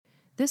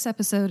This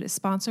episode is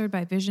sponsored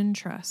by Vision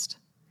Trust.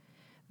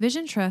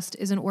 Vision Trust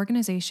is an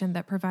organization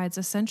that provides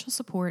essential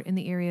support in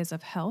the areas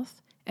of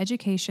health,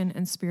 education,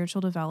 and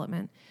spiritual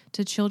development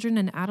to children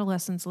and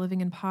adolescents living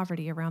in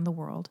poverty around the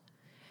world.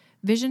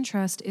 Vision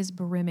Trust is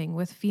brimming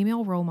with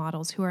female role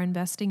models who are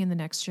investing in the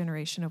next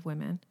generation of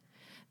women.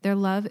 Their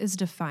love is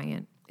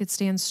defiant. It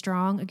stands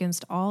strong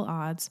against all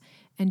odds,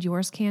 and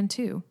yours can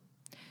too.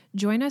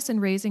 Join us in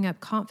raising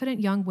up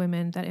confident young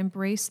women that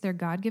embrace their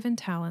God-given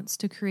talents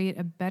to create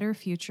a better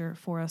future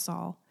for us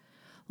all.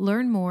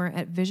 Learn more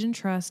at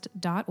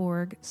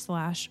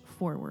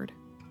visiontrust.org/forward.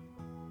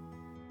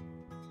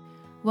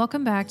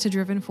 Welcome back to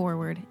Driven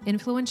Forward,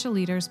 Influential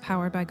Leaders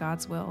Powered by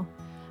God's Will.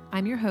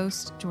 I'm your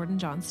host, Jordan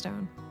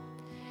Johnstone.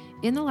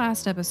 In the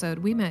last episode,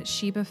 we met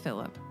Sheeba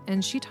Philip,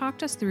 and she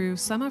talked us through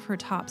some of her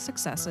top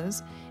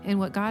successes and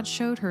what God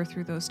showed her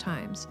through those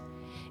times.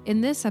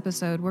 In this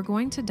episode, we're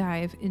going to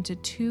dive into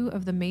two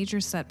of the major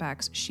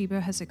setbacks Sheeba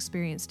has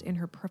experienced in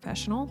her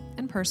professional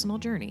and personal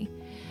journey.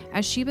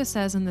 As Sheeba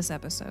says in this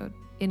episode,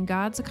 in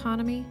God's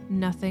economy,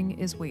 nothing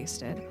is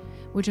wasted,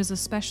 which is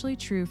especially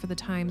true for the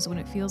times when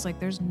it feels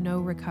like there's no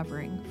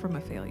recovering from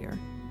a failure.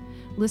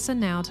 Listen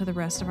now to the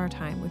rest of our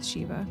time with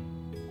Sheeba.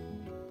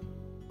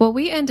 Well,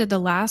 we ended the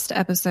last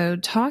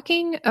episode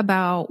talking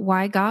about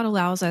why God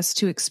allows us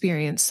to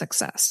experience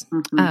success.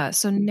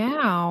 So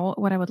now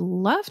what I would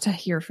love to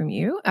hear from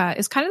you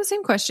is kind of the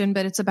same question,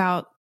 but it's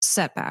about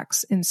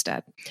setbacks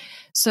instead.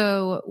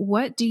 So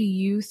what do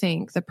you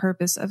think the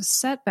purpose of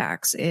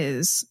setbacks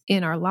is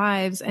in our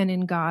lives and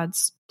in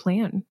God's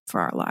plan for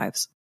our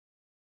lives?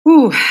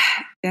 Ooh,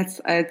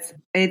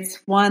 it's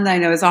one that I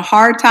know is a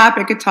hard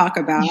topic to talk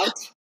about.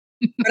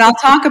 But I'll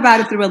talk about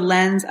it through a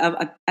lens of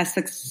a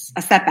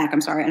setback,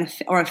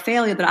 or a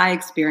failure that I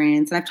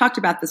experienced. And I've talked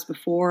about this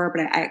before,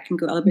 but I can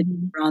go a little bit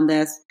deeper on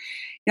this.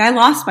 You know, I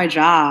lost my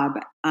job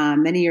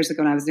many years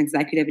ago when I was an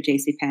executive at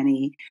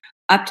JCPenney.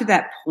 Up to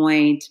that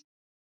point,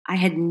 I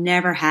had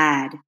never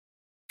had,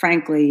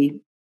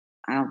 frankly,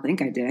 I don't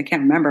think I did. I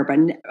can't remember, but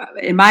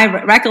in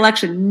my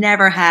recollection,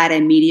 never had a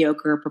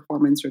mediocre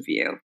performance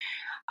review.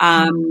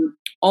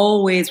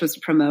 Always was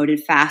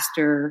promoted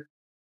faster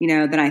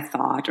than I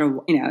thought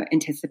or,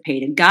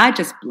 anticipated. God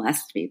just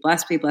blessed me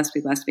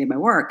in my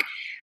work.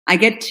 I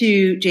get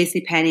to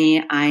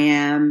JCPenney. I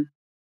am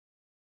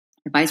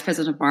the vice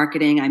president of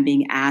marketing. I'm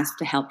being asked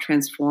to help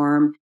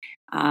transform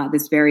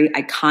this very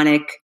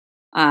iconic,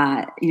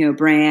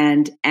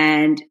 brand.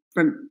 And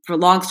for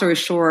long story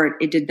short,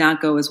 it did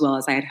not go as well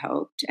as I had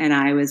hoped. And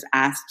I was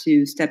asked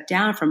to step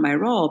down from my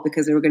role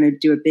because they were going to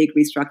do a big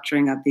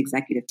restructuring of the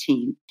executive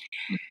team.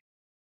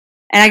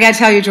 And I got to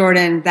tell you,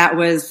 Jordan, that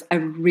was a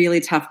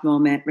really tough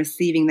moment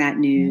receiving that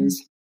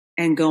news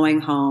and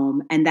going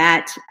home. And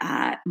that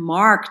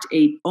marked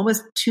a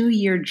almost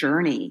 2-year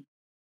journey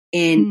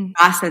in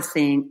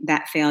processing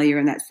that failure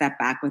and that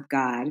setback with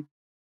God.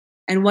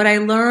 And what I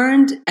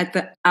learned at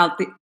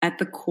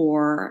the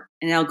core,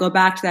 and I'll go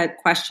back to that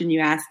question you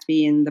asked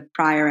me in the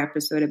prior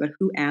episode about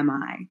who am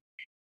I?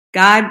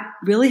 God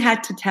really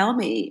had to tell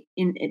me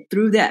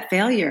through that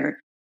failure,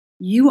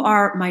 you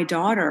are my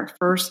daughter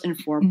first and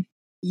foremost.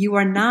 You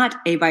are not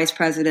a vice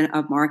president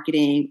of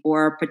marketing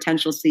or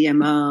potential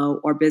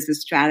CMO or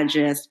business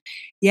strategist.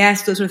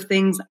 Yes, those are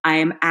things I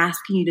am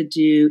asking you to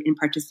do in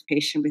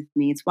participation with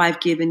me. It's why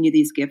I've given you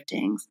these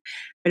giftings.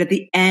 But at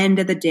the end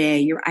of the day,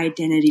 your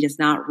identity does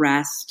not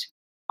rest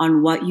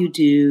on what you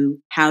do,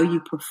 how you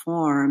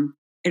perform.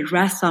 It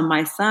rests on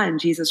my son,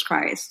 Jesus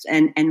Christ,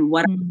 and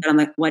what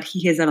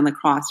he has done on the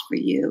cross for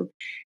you.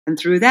 And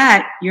through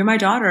that, you're my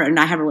daughter and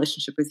I have a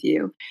relationship with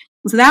you.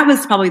 So that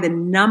was probably the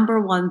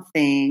number one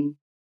thing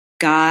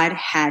God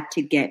had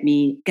to get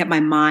my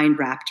mind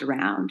wrapped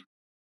around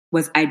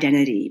was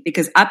identity.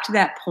 Because up to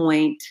that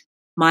point,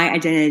 my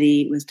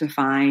identity was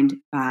defined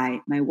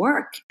by my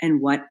work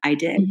and what I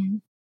did.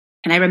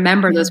 And I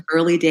remember those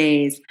early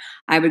days,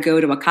 I would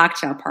go to a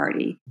cocktail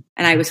party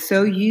and I was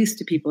so used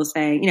to people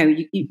saying,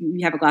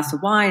 you have a glass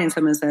of wine and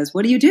someone says,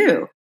 what do you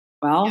do?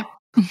 Well,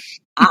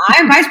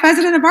 I'm vice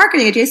president of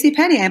marketing at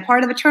JCPenney. I'm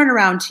part of a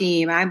turnaround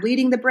team. I'm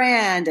leading the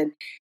brand. And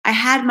I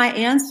had my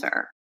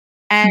answer.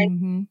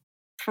 And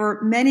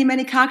for many,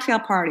 many cocktail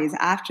parties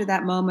after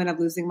that moment of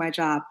losing my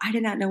job, I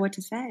did not know what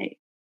to say.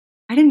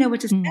 I didn't know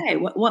what to say.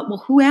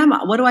 Who am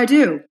I? What do I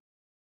do?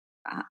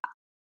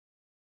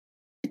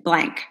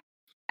 Blank.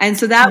 And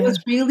so that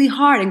was really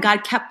hard. And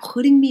God kept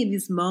putting me in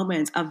these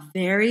moments of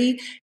very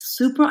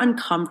super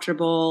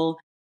uncomfortable,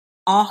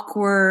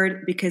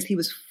 awkward, because he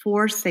was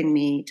forcing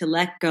me to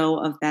let go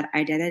of that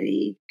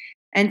identity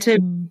and to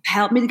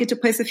help me to get to a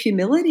place of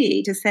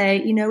humility to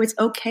say, it's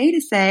okay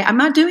to say, I'm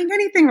not doing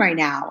anything right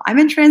now. I'm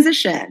in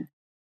transition,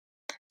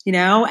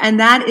 and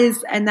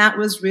that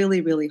was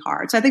really, really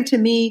hard. So I think to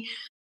me,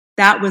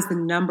 that was the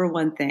number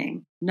one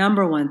thing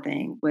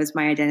was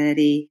my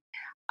identity.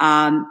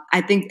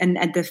 I think, and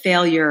the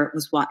failure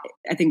was what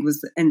I think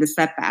was, and the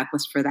setback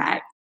was for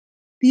that.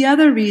 The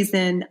other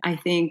reason I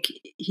think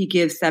he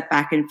gives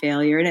setback and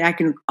failure, and I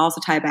can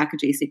also tie back to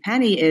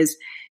JCPenney, is,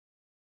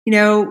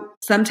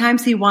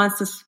 sometimes he wants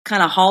to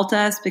kind of halt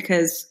us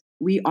because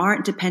we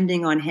aren't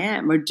depending on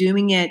him. We're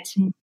doing it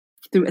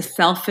through a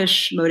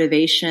selfish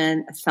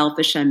motivation, a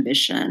selfish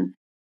ambition,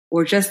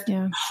 or just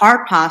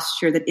heart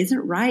posture that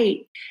isn't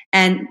right.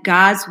 And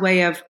God's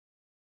way of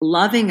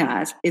loving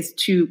us is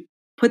to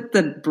put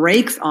the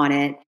brakes on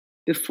it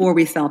before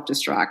we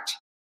self-destruct.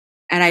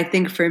 And I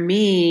think for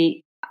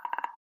me,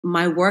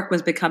 my work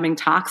was becoming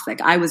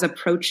toxic. I was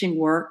approaching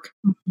work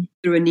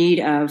through a need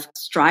of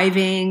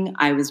striving.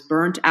 I was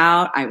burnt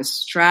out. I was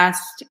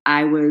stressed.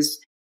 I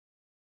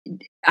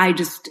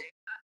just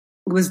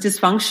was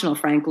dysfunctional,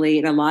 frankly,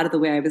 in a lot of the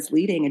way I was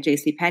leading at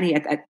JCPenney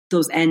at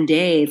those end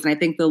days. And I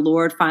think the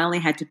Lord finally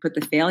had to put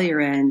the failure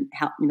in,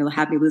 have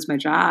me lose my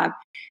job,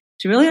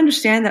 to really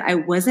understand that I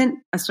wasn't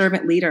a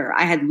servant leader.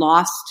 I had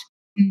lost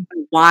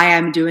why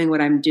I'm doing what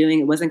I'm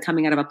doing. It wasn't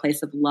coming out of a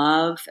place of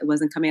love. It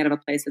wasn't coming out of a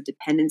place of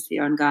dependency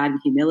on God and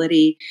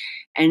humility.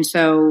 And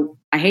so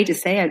I hate to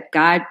say it,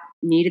 God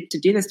needed to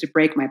do this to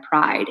break my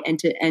pride and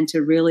to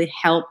really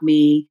help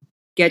me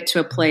get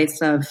to a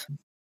place of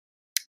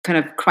kind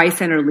of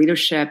Christ-centered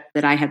leadership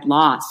that I had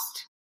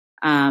lost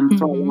for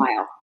a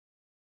while.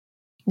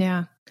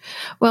 Yeah.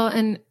 Well,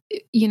 and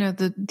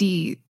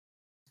the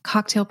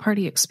cocktail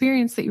party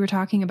experience that you were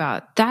talking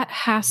about, that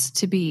has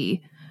to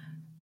be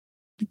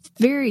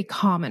very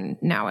common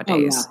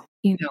nowadays,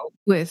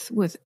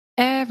 with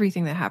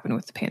everything that happened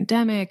with the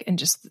pandemic and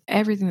just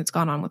everything that's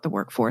gone on with the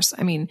workforce.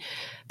 I mean,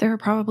 there are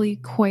probably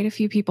quite a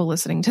few people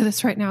listening to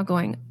this right now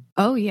going,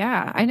 oh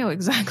yeah, I know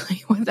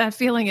exactly what that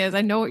feeling is.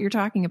 I know what you're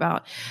talking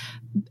about.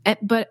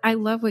 But I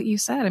love what you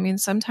said. I mean,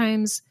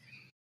 sometimes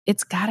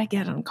it's got to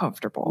get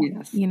uncomfortable.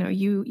 Yes.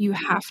 You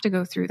have to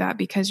go through that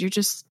because you're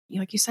just,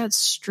 like you said,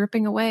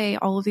 stripping away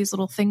all of these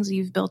little things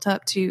you've built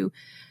up to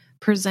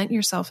present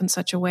yourself in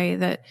such a way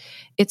that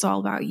it's all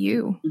about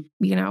you,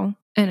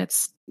 and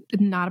it's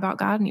not about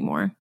God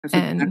anymore. That's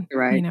and exactly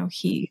right.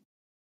 He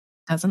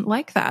doesn't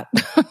like that.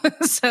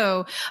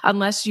 So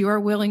unless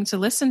you're willing to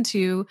listen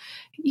to,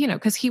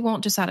 because he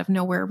won't just out of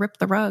nowhere rip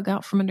the rug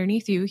out from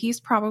underneath you. He's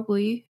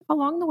probably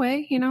along the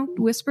way,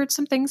 whispered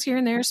some things here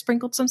and there,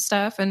 sprinkled some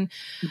stuff. And,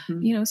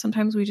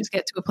 sometimes we just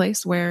get to a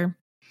place where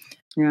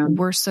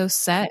we're so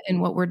set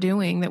in what we're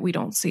doing that we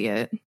don't see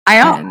it.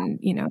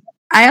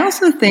 I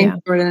also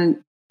think,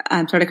 Jordan,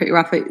 I'm sorry to cut you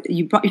off, but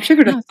you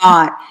triggered a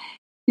thought.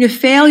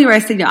 Failure, I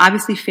think,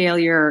 obviously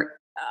failure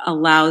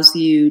allows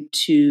you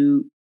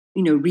to,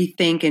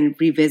 rethink and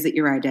revisit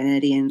your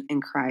identity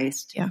in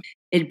Christ. Yeah.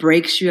 It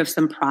breaks you of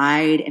some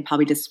pride and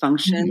probably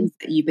dysfunctions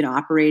that you've been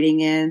operating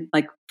in.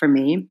 Like for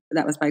me,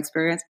 that was my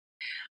experience.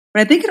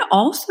 But I think it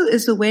also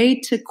is a way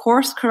to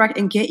course correct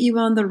and get you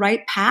on the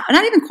right path.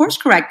 Not even course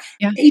correct,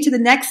 get you to the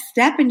next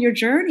step in your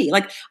journey.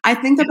 Like I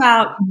think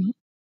about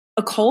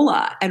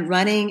Acola and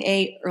running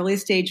a early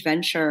stage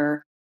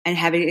venture and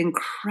having an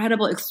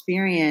incredible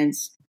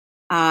experience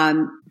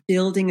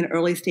building an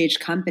early stage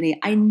company.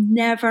 I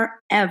never,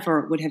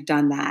 ever would have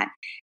done that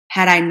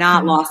had I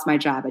not lost my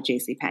job at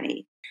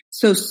JCPenney.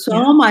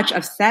 So much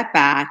of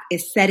setback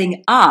is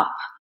setting up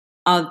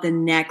of the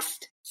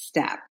next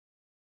step.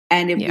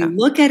 And if you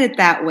look at it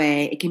that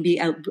way, it can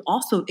be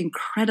also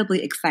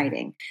incredibly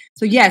exciting.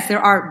 So yes,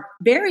 there are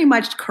very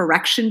much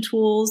correction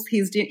tools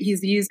he's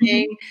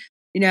using,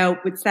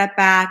 with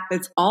setback, but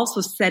it's also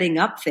setting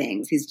up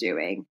things he's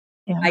doing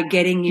by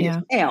getting you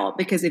to fail.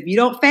 Because if you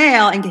don't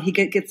fail, and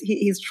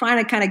he's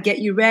trying to kind of get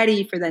you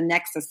ready for the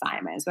next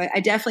assignment. So I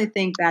definitely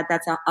think that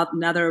that's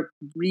another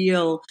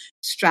real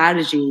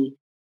strategy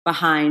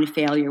behind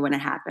failure when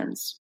it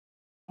happens.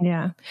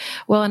 Yeah.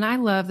 Well, and I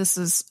love, this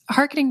is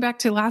hearkening back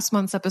to last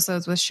month's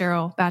episodes with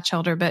Cheryl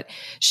Batchelder, but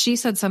she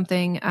said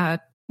something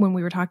when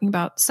we were talking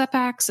about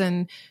setbacks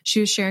and she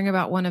was sharing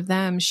about one of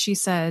them. She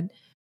said,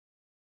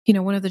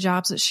 one of the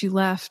jobs that she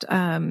left,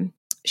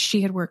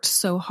 she had worked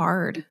so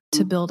hard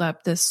to build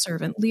up this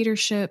servant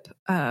leadership,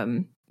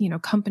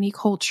 company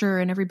culture,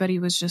 and everybody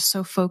was just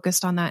so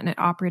focused on that and it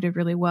operated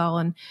really well.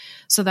 And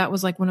so that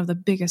was like one of the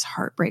biggest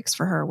heartbreaks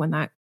for her when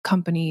that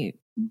company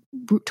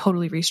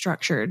totally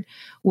restructured,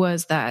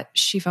 was that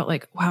she felt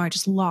like, wow, I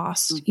just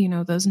lost,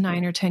 those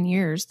 9 or 10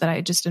 years that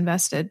I just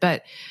invested.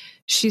 But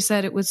she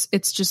said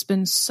it's just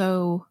been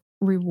so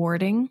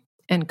rewarding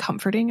and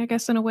comforting, I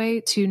guess, in a way,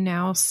 to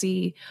now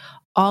see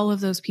all of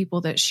those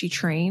people that she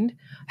trained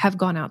have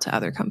gone out to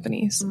other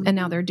companies and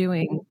now they're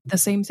doing the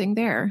same thing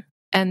there.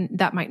 And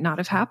that might not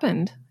have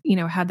happened,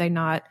 had they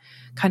not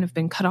kind of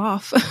been cut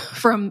off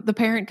from the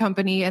parent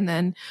company and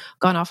then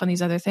gone off on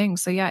these other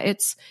things. So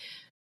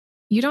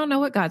you don't know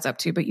what God's up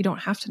to, but you don't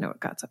have to know what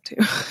God's up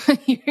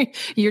to.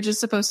 You're just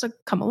supposed to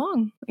come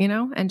along,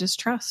 and just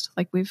trust,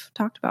 like we've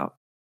talked about.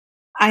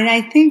 And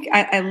I think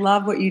I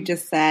love what you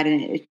just said,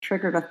 and it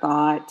triggered a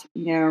thought.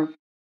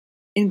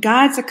 In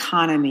God's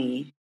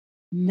economy,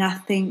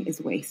 nothing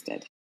is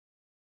wasted.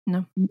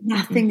 No,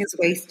 nothing is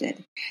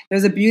wasted.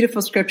 There's a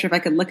beautiful scripture. If I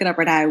could look it up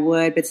right now, I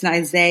would. But it's in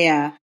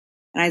Isaiah,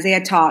 and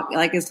Isaiah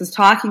it's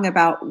talking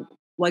about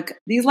like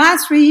these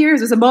last 3 years.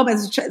 There's a moment.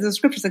 The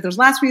scripture says, "Those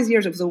last 3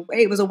 years,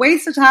 it was a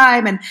waste of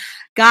time." And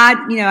God,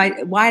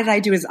 why did I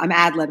do? Is I'm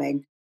ad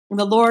libbing. And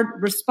the Lord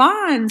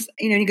responds.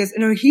 He goes.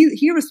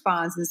 He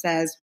responds and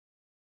says,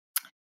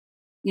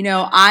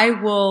 I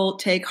will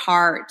take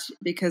heart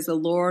because the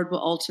Lord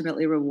will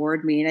ultimately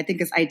reward me. And I think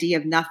this idea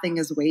of nothing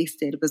is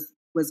wasted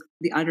was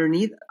the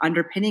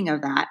underpinning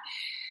of that.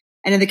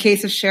 And in the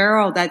case of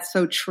Cheryl, that's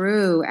so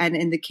true. And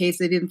in the case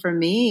of even for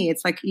me,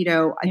 it's like,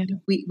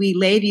 we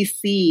lay these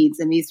seeds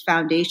and these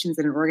foundations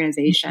in an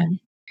organization. Mm-hmm.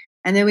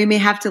 And then we may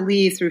have to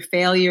leave through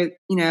failure,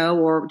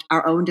 or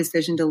our own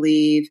decision to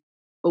leave.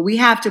 But we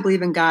have to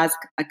believe in God's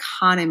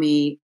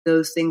economy.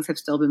 Those things have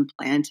still been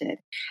planted.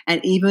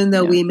 And even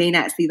though we may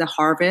not see the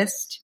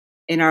harvest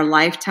in our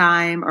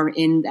lifetime or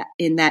in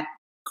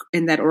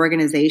that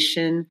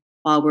organization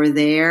while we're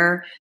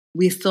there,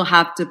 we still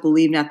have to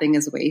believe nothing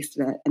is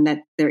wasted and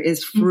that there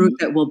is fruit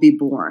that will be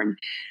born.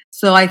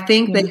 So I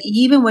think that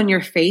even when you're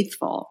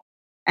faithful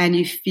and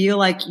you feel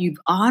like you've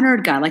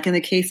honored God, like in the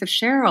case of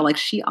Cheryl, like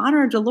she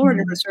honored the Lord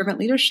in her servant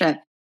leadership,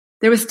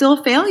 there was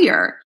still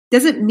failure.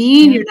 Doesn't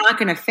mean you're not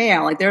going to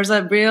fail. Like there's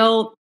a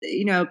real,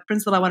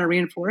 principle I want to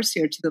reinforce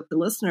here to the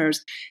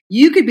listeners.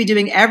 You could be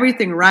doing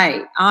everything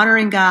right,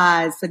 honoring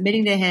God,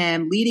 submitting to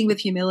Him, leading with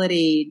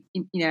humility,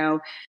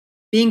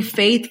 being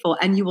faithful,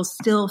 and you will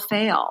still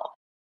fail.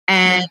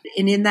 And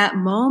in that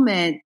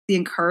moment, the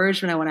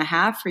encouragement I want to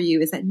have for you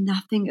is that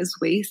nothing is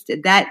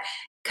wasted. That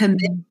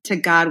commitment to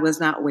God was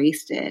not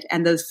wasted.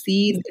 And those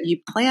seeds that you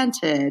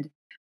planted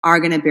are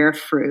going to bear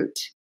fruit.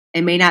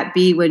 It may not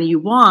be when you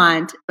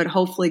want, but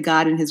hopefully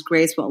God in His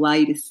grace will allow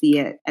you to see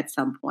it at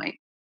some point.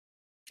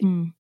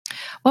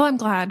 Well, I'm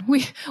glad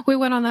we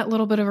went on that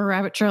little bit of a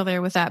rabbit trail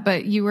there with that,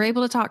 but you were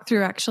able to talk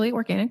through actually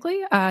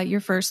organically.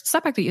 Your first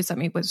setback that you sent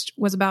me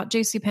was about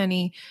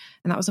JCPenney.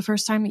 And that was the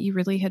first time that you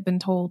really had been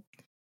told,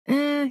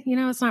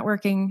 it's not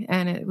working.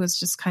 And it was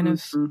just kind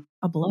of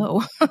a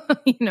blow,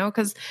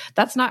 because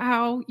that's not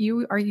how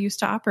you are used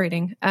to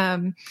operating.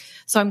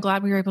 So I'm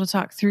glad we were able to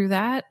talk through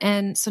that.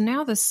 And so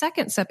now the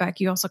second setback,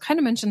 you also kind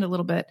of mentioned a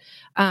little bit,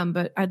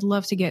 but I'd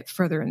love to get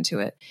further into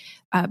it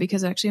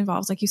because it actually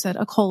involves, like you said,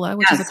 Acola,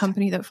 which is a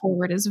company that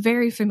Forward is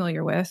very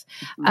familiar with.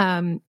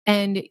 And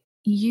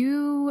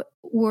you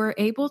were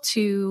able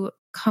to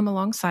come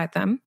alongside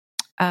them.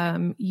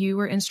 You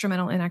were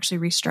instrumental in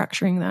actually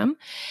restructuring them.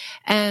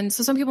 And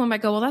so some people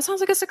might go, well, that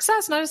sounds like a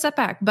success, not a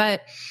setback.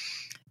 But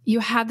you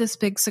had this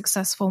big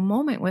successful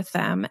moment with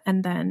them.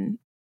 And then,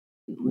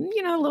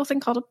 a little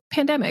thing called a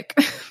pandemic.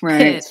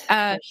 Right.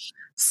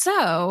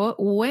 So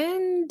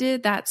when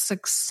did that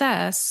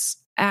success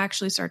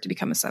actually start to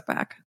become a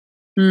setback?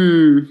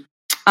 Well,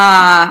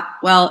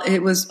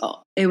 it was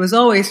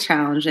always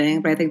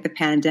challenging, but I think the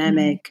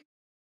pandemic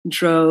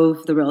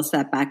drove the real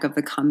setback of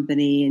the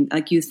company. And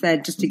like you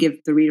said, just to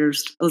give the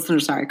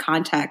listeners,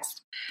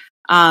 context,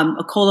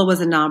 Acola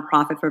was a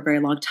nonprofit for a very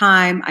long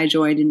time. I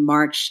joined in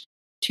March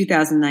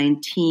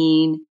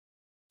 2019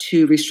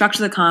 to restructure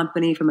the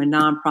company from a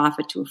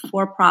nonprofit to a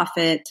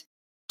for-profit,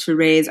 to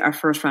raise our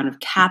first round of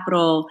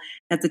capital.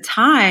 At the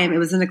time, it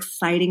was an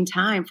exciting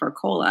time for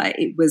Acola.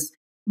 It was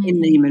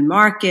in Neiman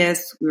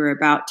Marcus. We were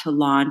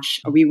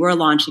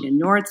launching in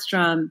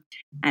Nordstrom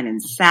and in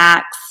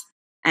Saks.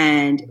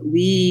 And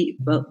we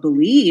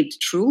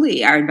believed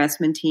truly, our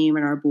investment team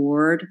and our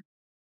board,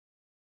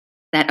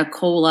 that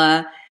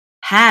Acola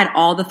had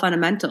all the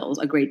fundamentals: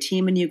 a great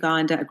team in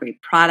Uganda, a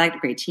great product, a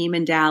great team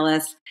in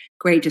Dallas,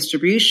 great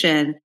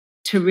distribution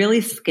to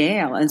really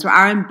scale. And so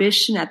our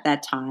ambition at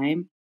that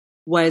time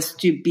was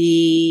to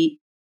be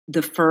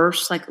the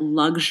first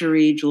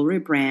luxury jewelry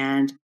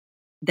brand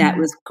that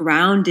was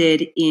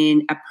grounded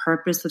in a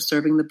purpose of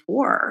serving the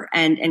poor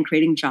and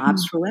creating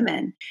jobs for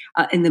women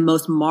in the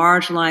most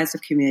marginalized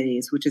of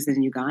communities, which is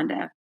in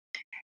Uganda.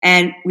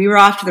 And we were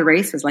off to the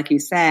races, like you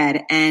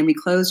said, and we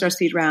closed our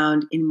seed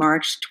round in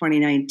March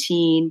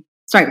 2020,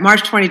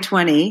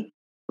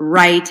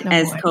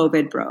 as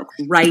COVID broke.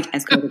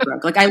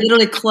 Like I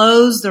literally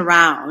closed the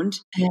round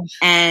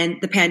and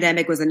the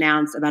pandemic was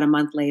announced about a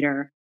month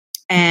later.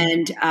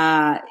 And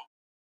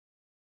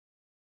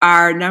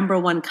our number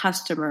one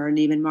customer,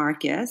 Neiman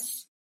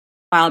Marcus,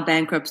 filed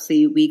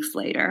bankruptcy weeks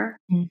later,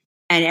 and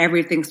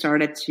everything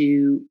started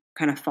to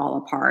kind of fall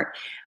apart.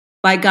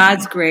 By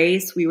God's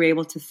grace, we were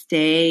able to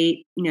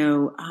stay,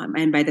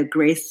 and by the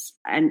grace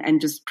and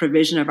just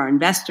provision of our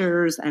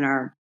investors and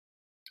our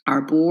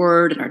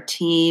board and our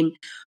team,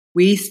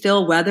 we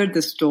still weathered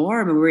the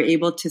storm and we were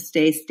able to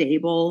stay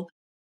stable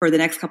for the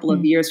next couple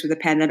of years through the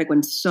pandemic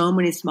when so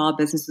many small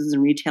businesses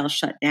and retail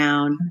shut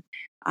down.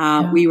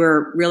 We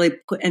were really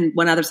and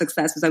one other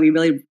success was that we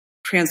really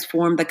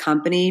transformed the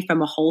company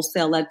from a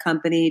wholesale-led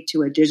company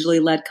to a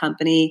digitally-led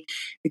company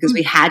because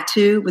we had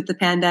to with the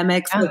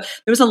pandemic. So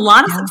there was a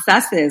lot of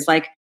successes,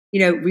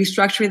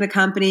 restructuring the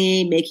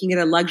company, making it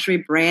a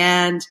luxury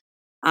brand,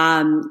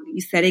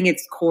 setting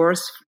its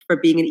course for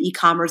being an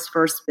e-commerce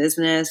first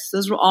business.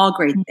 Those were all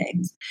great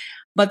things.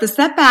 But the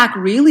setback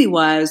really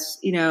was,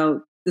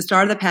 the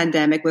start of the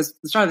pandemic was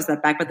the start of a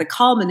setback, but the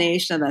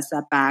culmination of that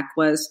setback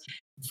was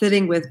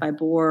sitting with my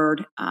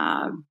board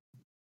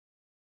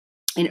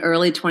in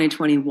early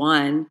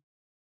 2021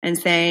 and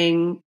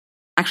saying,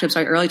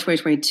 early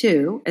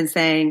 2022 and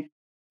saying,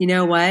 you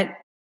know what?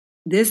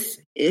 this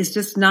is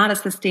just not a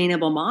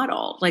sustainable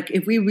model. Like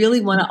if we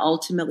really want to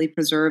ultimately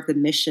preserve the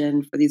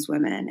mission for these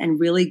women and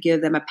really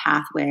give them a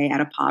pathway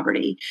out of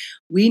poverty,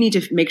 we need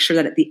to make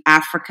sure that the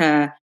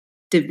Africa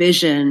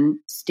division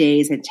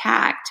stays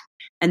intact.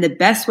 And the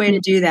best way to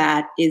do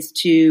that is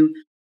to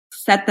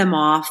set them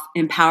off,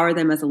 empower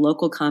them as a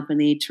local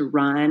company to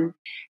run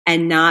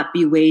and not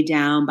be weighed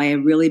down by a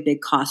really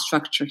big cost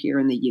structure here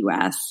in the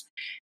US.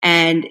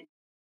 And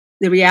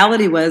the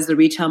reality was the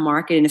retail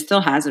market, and it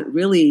still hasn't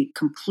really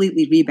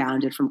completely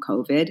rebounded from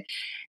COVID.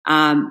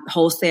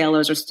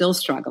 Wholesalers are still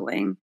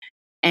struggling.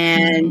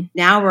 And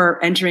now we're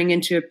entering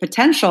into a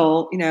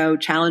potential,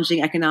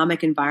 challenging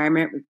economic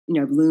environment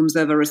with, looms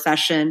of a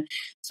recession.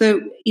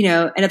 So,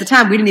 and at the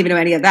time we didn't even know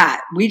any of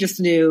that. We just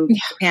knew the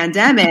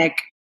pandemic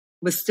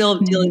was still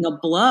dealing a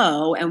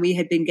blow, and we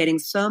had been getting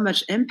so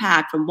much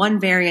impact from one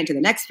variant to the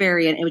next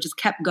variant, and it just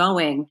kept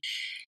going.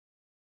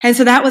 And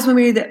so that was when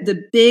we made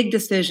the big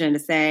decision to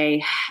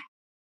say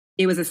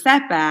it was a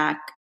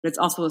setback, but it's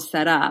also a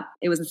setup.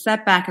 It was a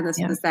setback in the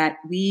sense that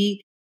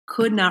we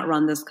could not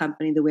run this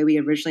company the way we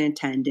originally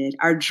intended.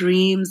 Our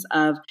dreams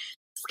of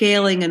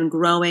scaling and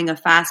growing a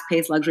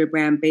fast-paced luxury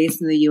brand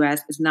based in the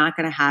US is not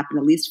going to happen,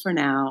 at least for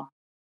now.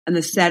 And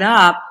the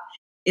setup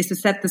is to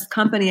set this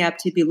company up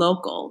to be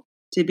local,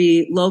 to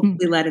be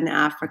locally led in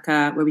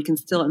Africa, where we can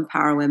still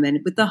empower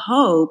women with the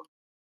hope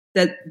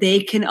that they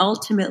can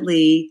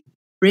ultimately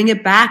bring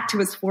it back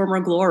to its former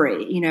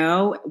glory,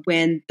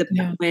 when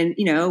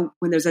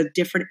there's a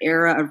different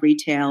era of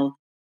retail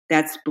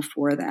that's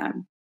before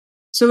them.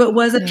 So it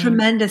was a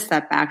tremendous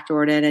setback,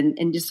 Jordan,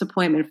 and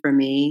disappointment for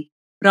me.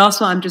 But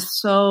also I'm just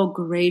so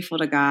grateful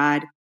to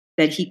God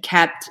that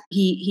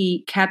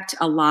he kept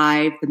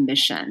alive the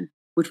mission,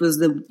 which was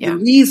the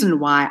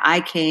reason why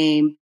I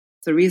came.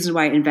 It's the reason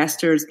why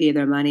investors gave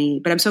their money.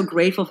 But I'm so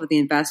grateful for the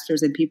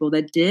investors and people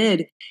that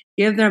did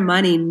give their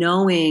money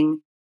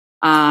knowing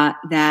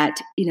that,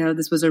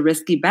 this was a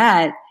risky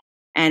bet,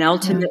 and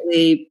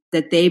ultimately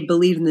that they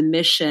believe in the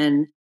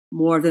mission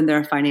more than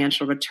their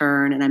financial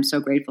return. And I'm so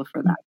grateful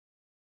for that.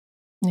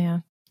 Yeah.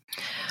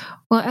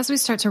 Well, as we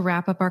start to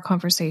wrap up our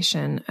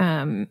conversation,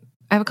 I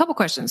have a couple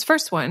questions.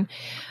 First one,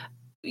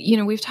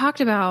 we've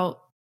talked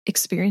about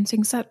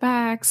experiencing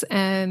setbacks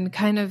and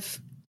kind of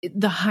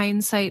the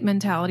hindsight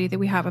mentality that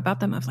we have about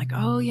them of like,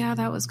 oh yeah,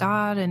 that was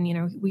God. And,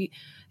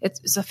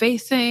 it's a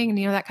faith thing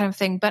and, that kind of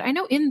thing. But I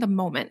know in the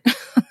moment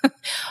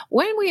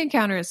when we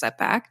encounter a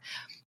setback,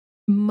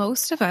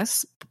 most of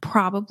us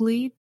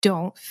probably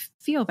don't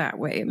feel that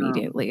way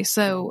immediately.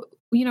 So,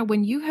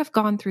 when you have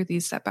gone through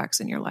these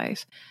setbacks in your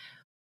life,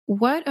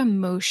 what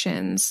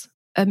emotions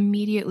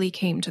immediately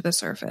came to the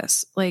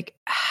surface? Like,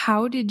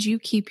 how did you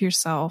keep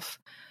yourself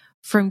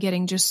from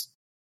getting just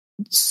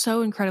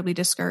so incredibly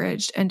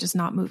discouraged and just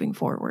not moving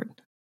forward?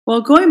 Well,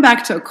 going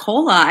back to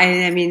Ocola,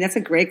 I mean, that's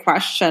a great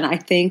question. I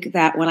think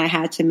that when I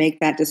had to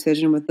make that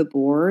decision with the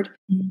board,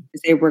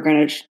 they were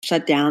going to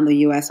shut down the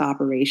U.S.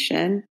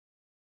 operation,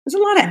 there's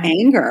a lot of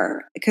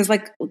anger because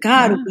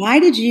God, why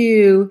did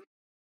you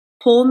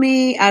pull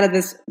me out of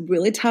this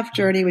really tough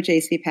journey with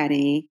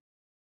JCPenney,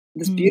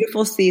 this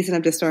beautiful season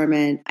of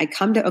discernment? I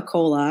come to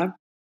Ocola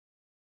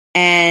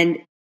and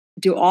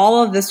do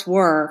all of this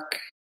work,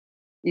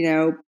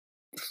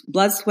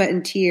 blood, sweat,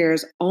 and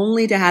tears,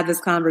 only to have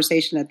this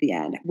conversation at the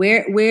end.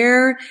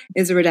 Where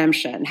is the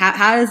redemption?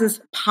 How is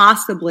this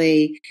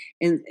possibly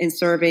in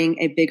serving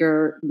a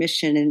bigger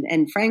mission?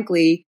 And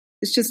frankly,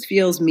 this just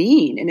feels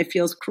mean and it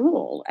feels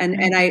cruel.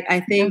 And I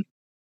think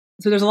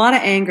so. There's a lot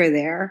of anger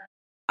there.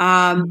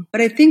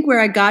 But I think where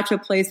I got to a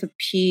place of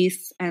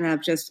peace and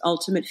of just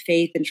ultimate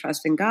faith and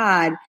trust in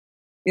God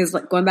is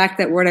like going back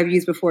to that word I've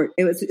used before.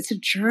 It's a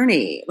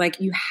journey. Like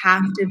you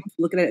have to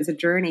look at it as a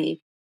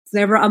journey. It's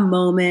never a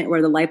moment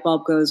where the light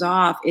bulb goes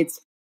off. It's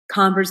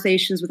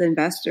conversations with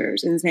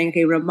investors and saying,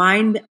 okay,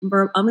 I'm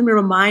going to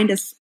remind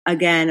us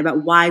again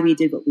about why we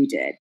did what we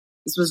did.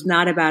 This was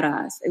not about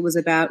us. It was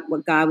about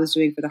what God was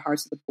doing for the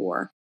hearts of the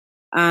poor.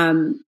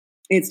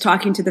 It's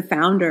talking to the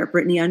founder,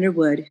 Brittany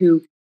Underwood,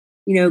 who,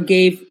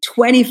 gave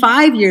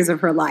 25 years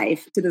of her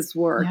life to this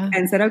work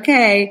and said,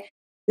 okay,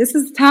 this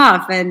is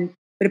tough.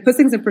 But it puts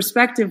things in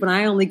perspective when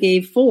I only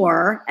gave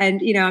 4.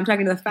 And, I'm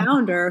talking to the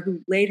founder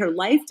who laid her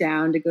life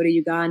down to go to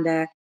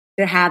Uganda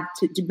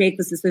to make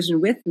this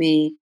decision with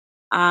me.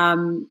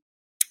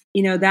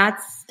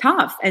 That's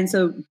tough. And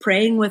so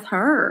praying with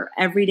her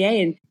every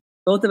day and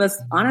both of us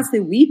honestly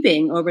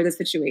weeping over the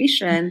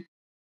situation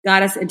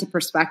got us into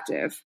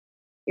perspective.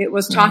 It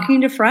was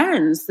talking to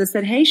friends that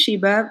said, hey,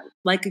 Sheeba,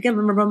 again,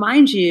 let me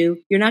remind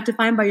you, you're not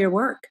defined by your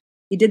work.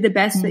 You did the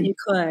best that you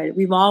could.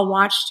 We've all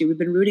watched you. We've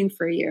been rooting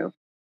for you.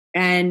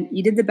 And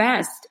you did the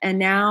best. And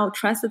now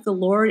trust that the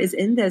Lord is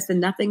in this and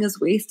nothing is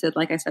wasted,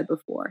 like I said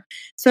before.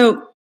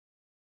 So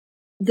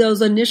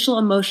those initial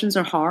emotions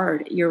are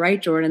hard. You're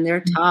right, Jordan.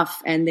 They're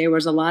tough. And there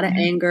was a lot of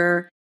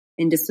anger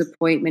and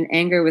disappointment,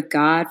 anger with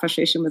God,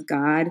 frustration with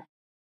God,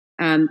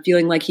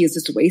 feeling like he was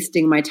just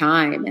wasting my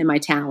time and my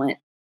talent.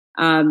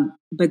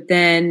 But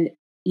then,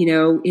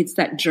 it's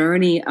that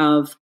journey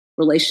of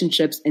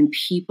relationships and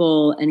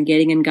people and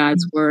getting in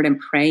God's word and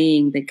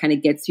praying that kind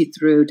of gets you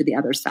through to the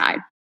other side.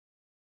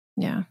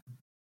 Yeah.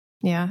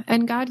 Yeah.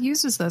 And God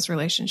uses those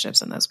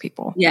relationships and those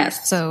people.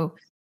 Yes. So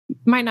it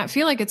might not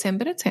feel like it's him,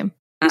 but it's him.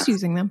 He's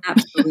using them.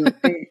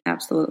 Absolutely.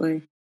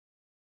 Absolutely.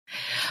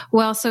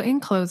 Well, so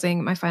in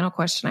closing, my final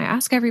question I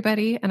ask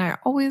everybody, and I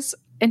always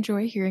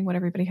enjoy hearing what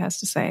everybody has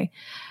to say.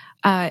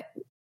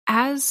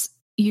 As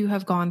you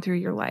have gone through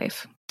your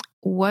life,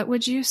 what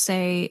would you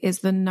say is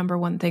the number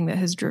one thing that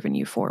has driven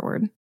you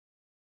forward?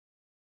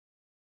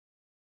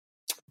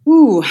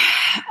 Ooh,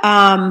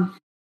 I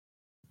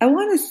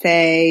want to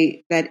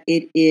say that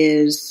it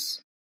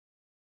is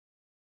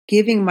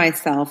giving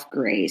myself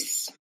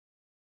grace.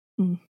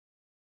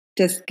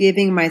 Just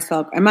giving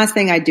myself, I'm not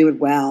saying I do it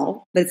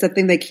well, but it's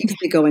something that keeps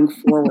me going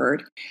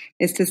forward,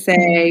 is to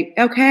say,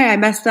 okay, I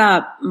messed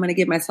up. I'm going to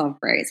give myself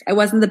grace. I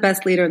wasn't the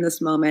best leader in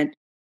this moment.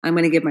 I'm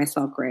going to give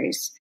myself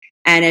grace.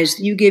 And as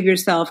you give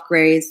yourself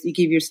grace, you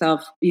give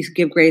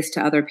grace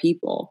to other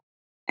people,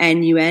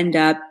 and you end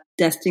up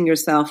dusting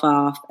yourself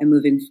off and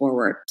moving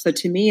forward. So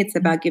to me, it's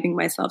about giving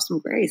myself some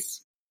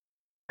grace.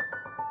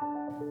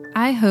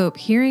 I hope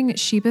hearing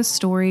Sheeba's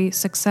story,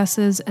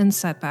 successes, and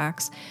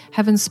setbacks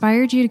have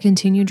inspired you to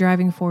continue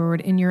driving forward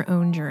in your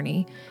own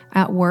journey,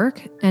 at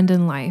work and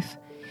in life.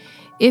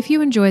 If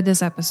you enjoyed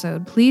this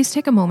episode, please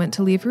take a moment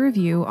to leave a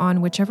review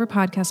on whichever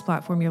podcast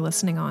platform you're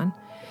listening on.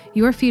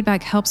 Your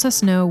feedback helps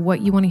us know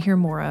what you want to hear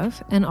more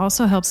of, and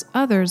also helps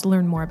others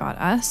learn more about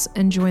us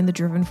and join the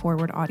Driven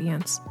Forward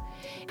audience.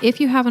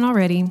 If you haven't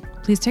already,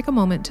 please take a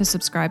moment to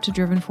subscribe to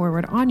Driven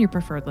Forward on your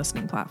preferred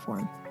listening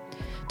platform.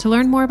 To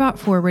learn more about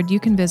Forward, you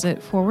can visit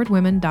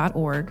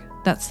forwardwomen.org.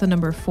 That's the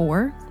number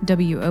 4,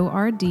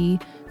 WORDWOMEN.org.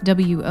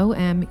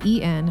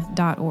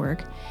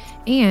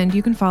 And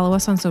you can follow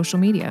us on social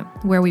media,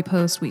 where we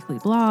post weekly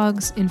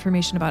blogs,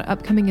 information about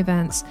upcoming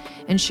events,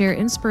 and share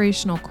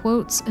inspirational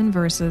quotes and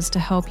verses to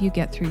help you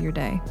get through your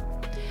day.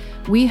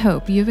 We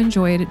hope you've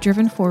enjoyed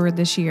Driven Forward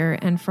this year,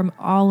 and from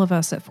all of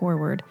us at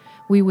Forward,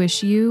 we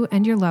wish you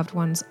and your loved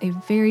ones a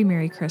very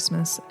Merry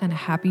Christmas and a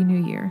Happy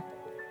New Year.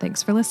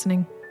 Thanks for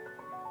listening.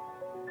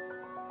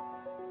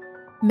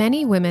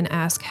 Many women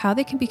ask how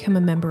they can become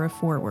a member of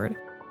Forward.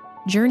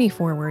 Journey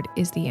Forward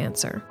is the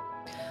answer.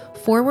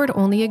 Forward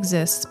only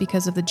exists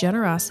because of the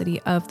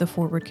generosity of the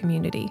Forward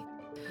community.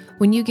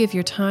 When you give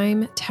your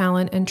time,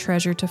 talent, and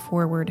treasure to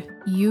Forward,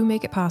 you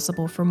make it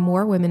possible for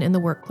more women in the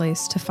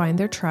workplace to find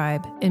their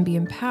tribe and be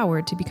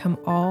empowered to become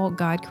all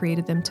God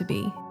created them to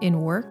be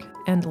in work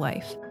and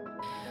life.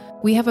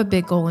 We have a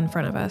big goal in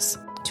front of us: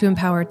 to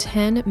empower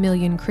 10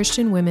 million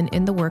Christian women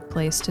in the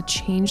workplace to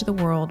change the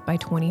world by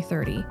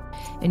 2030,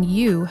 and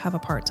you have a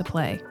part to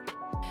play.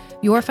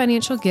 Your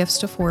financial gifts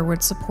to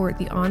Forward support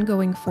the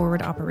ongoing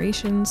Forward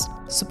operations,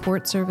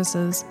 support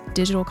services,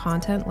 digital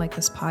content like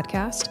this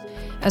podcast,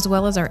 as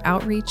well as our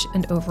outreach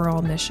and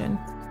overall mission.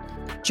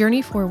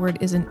 Journey Forward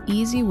is an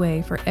easy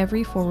way for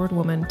every Forward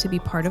woman to be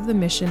part of the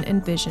mission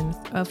and vision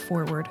of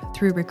Forward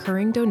through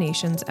recurring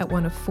donations at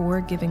one of 4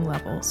 giving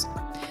levels.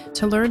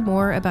 To learn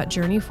more about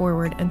Journey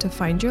Forward and to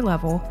find your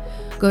level,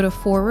 go to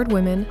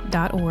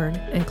forwardwomen.org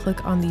and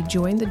click on the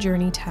Join the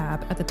Journey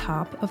tab at the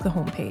top of the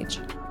homepage.